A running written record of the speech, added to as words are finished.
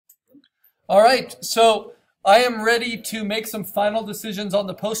All right, so I am ready to make some final decisions on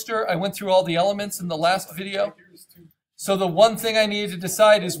the poster. I went through all the elements in the last video. So the one thing I needed to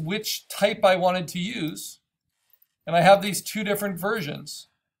decide is which type I wanted to use. And I have these two different versions,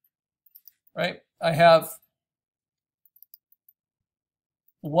 right? I have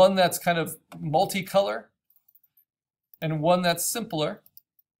one that's kind of multicolor and one that's simpler.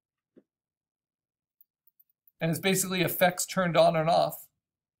 And it's basically effects turned on and off.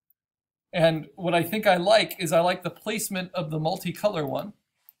 And what I think I like is I like the placement of the multicolor one.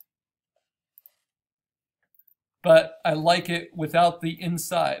 But I like it without the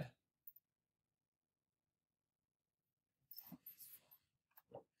inside.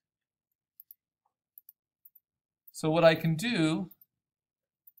 So what I can do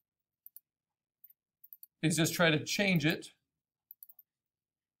is just try to change it,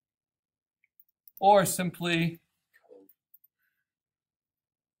 or simply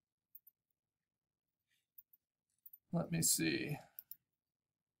let me see.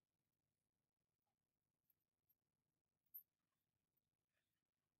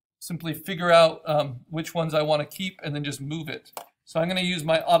 Simply figure out which ones I want to keep and then just move it. So I'm going to use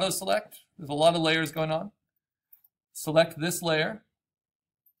my auto select. There's a lot of layers going on. Select this layer.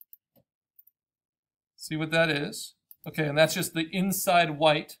 See what that is. Okay, and that's just the inside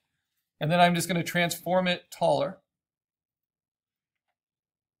white. And then I'm just going to transform it taller.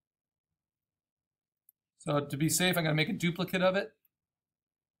 So to be safe, I'm going to make a duplicate of it.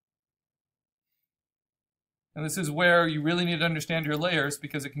 And this is where you really need to understand your layers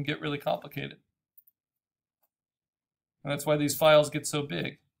because it can get really complicated. And that's why these files get so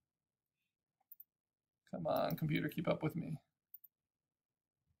big. Come on, computer, keep up with me.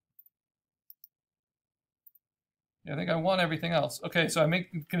 Yeah, I think I want everything else. Okay, so I'm going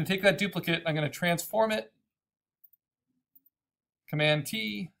to take that duplicate, I'm going to transform it. Command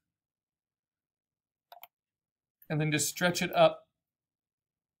T. And then just stretch it up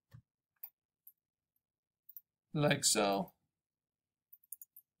like so.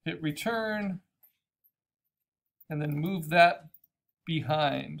 Hit return. And then move that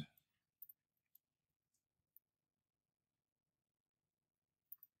behind.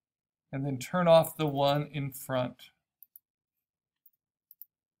 And then turn off the one in front.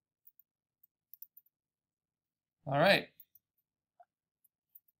 All right.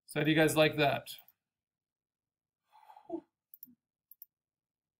 So how do you guys like that?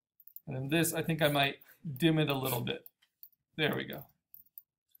 And then this, I think I might dim it a little bit. There we go.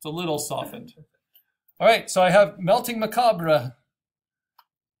 It's a little softened. All right, so I have Melting Macabre.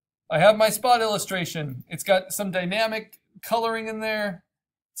 I have my spot illustration. It's got some dynamic coloring in there.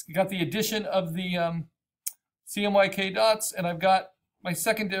 It's got the addition of the CMYK dots, and I've got my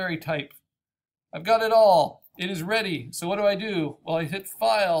secondary type. I've got it all. It is ready. So what do? Well, I hit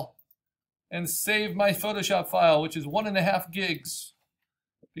File and save my Photoshop file, which is 1.5 gigs,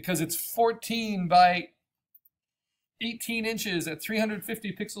 because it's 14 by 18 inches at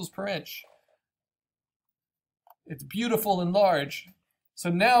 350 pixels per inch. It's beautiful and large. So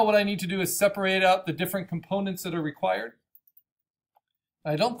now what I need to do is separate out the different components that are required.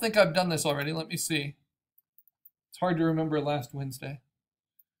 I don't think I've done this already. Let me see. It's hard to remember last Wednesday.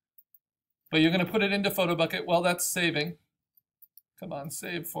 But you're going to put it into PhotoBucket. Well, that's saving. Come on,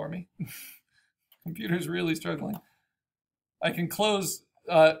 save for me. Computer's really struggling. I can close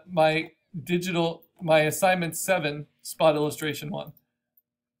my assignment 7 spot illustration one.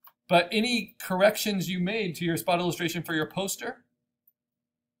 But any corrections you made to your spot illustration for your poster,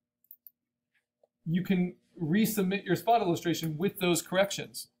 you can resubmit your spot illustration with those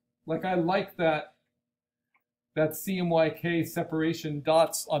corrections. Like I like that CMYK separation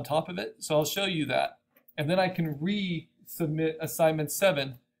dots on top of it, so I'll show you that. And then I can resubmit assignment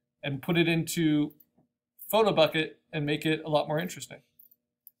 7 and put it into PhotoBucket and make it a lot more interesting.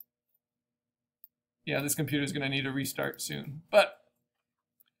 Yeah, this computer is going to need a restart soon. But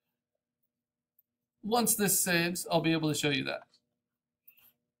once this saves, I'll be able to show you that.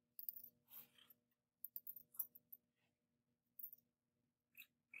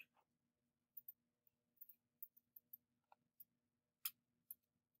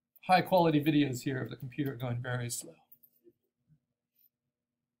 High quality videos here of the computer going very slow.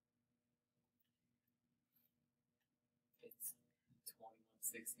 It's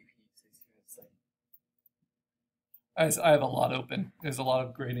 2160p, 60 I have a lot open. There's a lot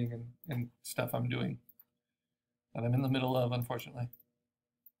of grading and stuff I'm doing that I'm in the middle of, unfortunately.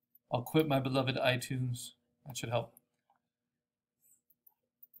 I'll quit my beloved iTunes. That should help.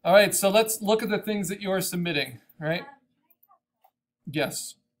 All right, so let's look at the things that you're submitting, right?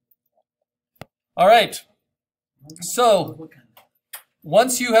 Yes. All right. So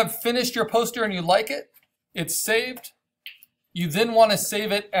Once you have finished your poster and you like it, it's saved. You then want to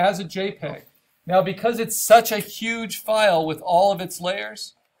save it as a JPEG. Now, because it's such a huge file with all of its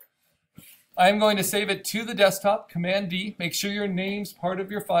layers, I'm going to save it to the desktop, Command D. Make sure your name's part of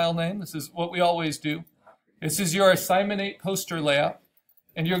your file name. This is what we always do. This is your Assignment 8 poster layout.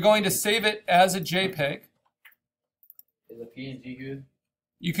 And you're going to save it as a JPEG. Is a PNG good?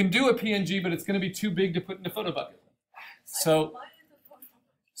 You can do a PNG, but it's going to be too big to put in a photo bucket. So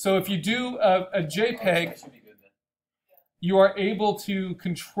if you do a JPEG, That should be good then. you are able to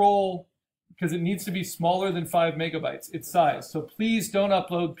control, because it needs to be smaller than 5 megabytes, its size. So please don't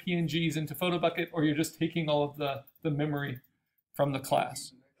upload PNGs into PhotoBucket, or you're just taking all of the memory from the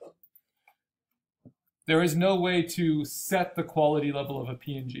class. There is no way to set the quality level of a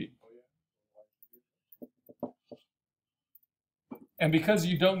PNG. And because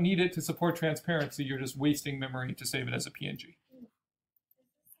you don't need it to support transparency, you're just wasting memory to save it as a PNG.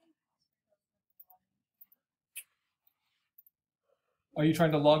 Are you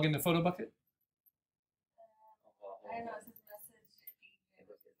trying to log into PhotoBucket? I don't know, it says message agent.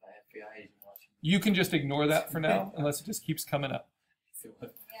 If I have FBI agent watching. You can just ignore that for now, unless it just keeps coming up. So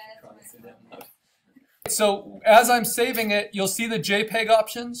what? Yeah, Trying to it's say that my much. So as I'm saving it, you'll see the JPEG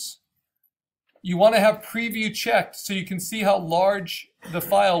options. You want to have preview checked so you can see how large the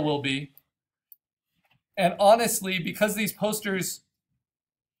file will be. And honestly, because these posters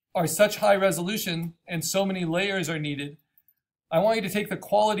are such high resolution and so many layers are needed, I want you to take the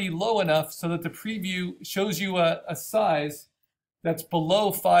quality low enough so that the preview shows you a size that's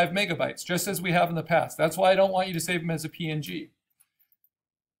below 5 megabytes, just as we have in the past. That's why I don't want you to save them as a PNG.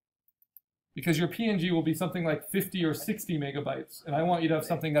 Because your PNG will be something like 50 or 60 megabytes, and I want you to have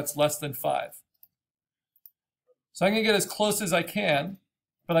something that's less than 5. So I'm going to get as close as I can,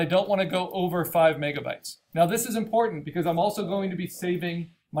 but I don't want to go over 5 megabytes. Now this is important because I'm also going to be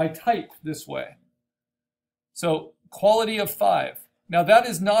saving my type this way. So quality of 5. Now that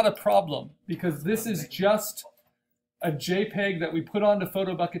is not a problem because this is just a JPEG that we put onto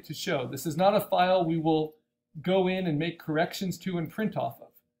PhotoBucket to show. This is not a file we will go in and make corrections to and print off of.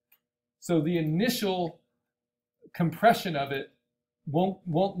 So the initial compression of it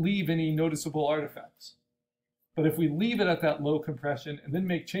won't leave any noticeable artifacts. But if we leave it at that low compression and then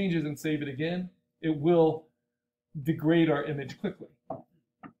make changes and save it again, it will degrade our image quickly.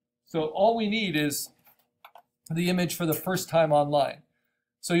 So all we need is the image for the first time online.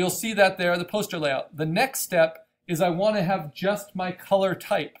 So you'll see that there, the poster layout. The next step is I want to have just my color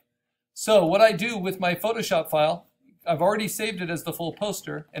type. So what I do with my Photoshop file, I've already saved it as the full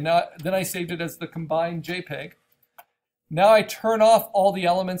poster, and then I saved it as the combined JPEG. Now I turn off all the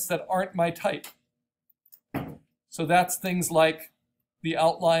elements that aren't my type. So that's things like the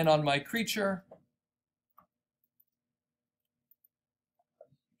outline on my creature.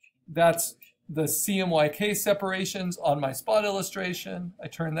 That's the CMYK separations on my spot illustration. I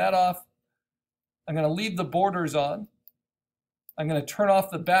turn that off. I'm going to leave the borders on. I'm going to turn off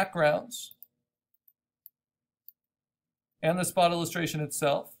the backgrounds and the spot illustration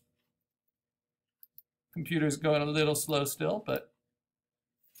itself. Computer's going a little slow still, but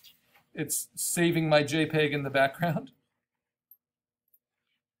it's saving my JPEG in the background.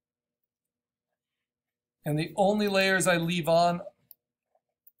 And the only layers I leave on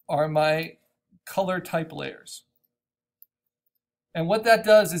are my color type layers. And what that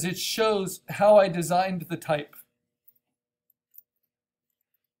does is it shows how I designed the type,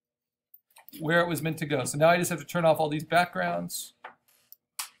 where it was meant to go. So now I just have to turn off all these backgrounds.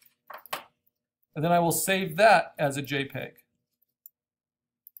 And then I will save that as a JPEG.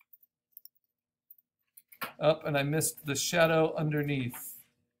 And I missed the shadow underneath.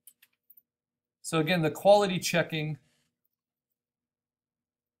 So again, the quality checking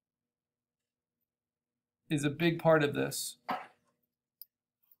is a big part of this.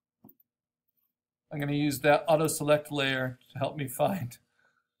 I'm going to use that auto select layer to help me find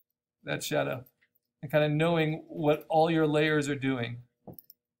that shadow and kind of knowing what all your layers are doing.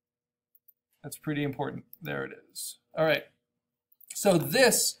 That's pretty important. There it is. All right. So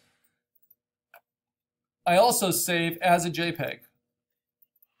this I also save as a JPEG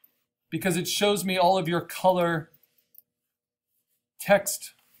because it shows me all of your color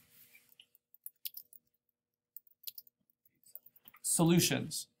text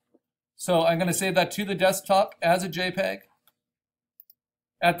solutions. So I'm going to save that to the desktop as a JPEG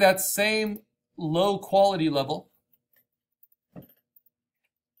at that same low quality level.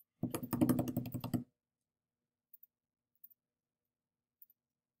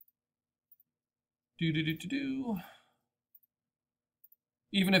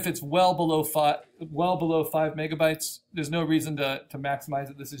 even if it's well below 5 megabytes, there's no reason to maximize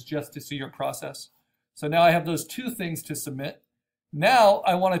it. This is just to see your process. So now I have those two things to submit. Now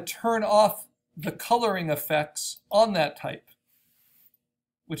I want to turn off the coloring effects on that type,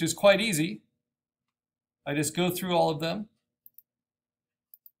 which is quite easy. I just go through all of them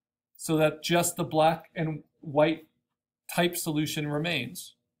so that just the black and white type solution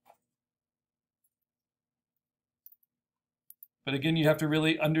remains. But again, you have to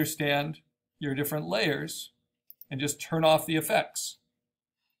really understand your different layers and just turn off the effects.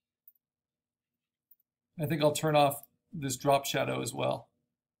 I think I'll turn off this drop shadow as well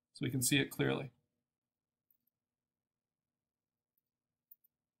so we can see it clearly.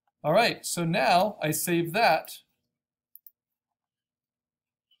 All right, so now I save that,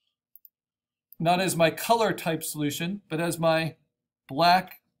 not as my color type solution, but as my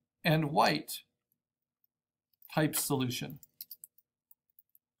black and white type solution.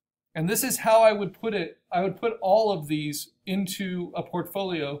 And this is how I would put it. I would put all of these into a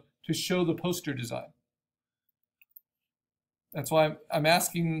portfolio to show the poster design. That's why I'm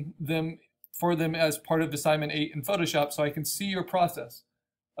asking them for them as part of assignment 8 in Photoshop, so I can see your process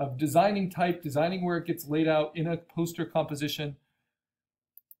of designing type, designing where it gets laid out in a poster composition.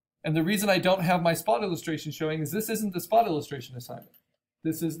 And the reason I don't have my spot illustration showing is this isn't the spot illustration assignment.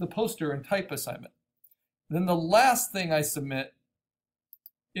 This is the poster and type assignment. Then the last thing I submit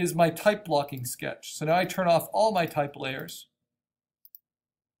is my type blocking sketch. So now I turn off all my type layers.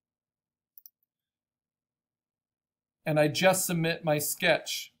 And I just submit my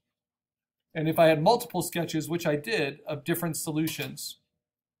sketch. And if I had multiple sketches, which I did, of different solutions,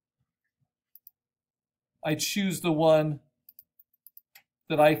 I choose the one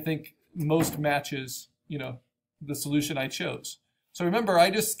that I think most matches, the solution I chose. So remember, I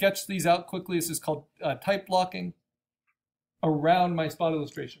just sketched these out quickly. This is called type blocking around my spot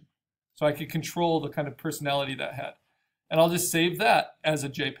illustration. So I could control the kind of personality that had. And I'll just save that as a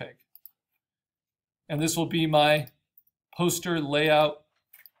JPEG. And this will be my poster layout.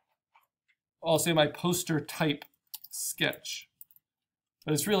 I'll say my poster type sketch.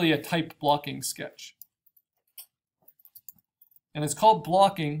 But it's really a type blocking sketch. And it's called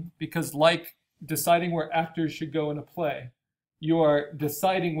blocking because, like deciding where actors should go in a play, you are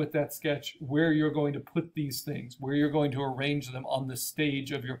deciding with that sketch where you're going to put these things, where you're going to arrange them on the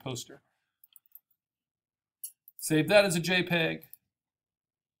stage of your poster. Save that as a JPEG,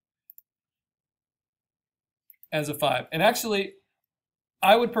 as a 5. And actually,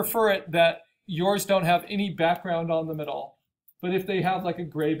 I would prefer it that yours don't have any background on them at all. But if they have like a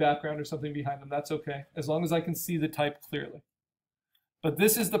gray background or something behind them, that's okay, as long as I can see the type clearly. But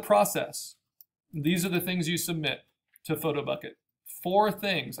this is the process. These are the things you submit to PhotoBucket. 4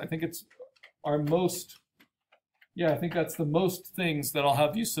 things. I think it's our most, I think that's the most things that I'll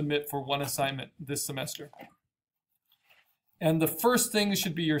have you submit for one assignment this semester. And the first thing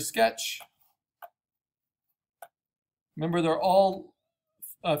should be your sketch. Remember, they're all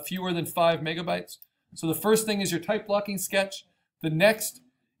fewer than 5 megabytes. So the first thing is your type blocking sketch. The next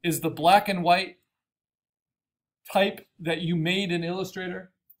is the black and white type that you made in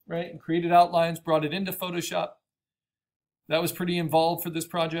Illustrator, right? And created outlines, brought it into Photoshop. That was pretty involved for this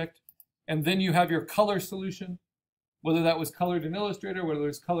project. And then you have your color solution, whether that was colored in Illustrator, whether it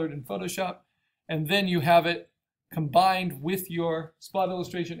was colored in Photoshop. And then you have it combined with your spot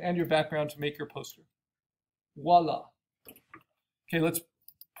illustration and your background to make your poster. Voila. Okay, let's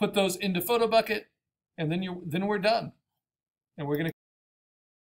put those into PhotoBucket, and then we're done. And we're going to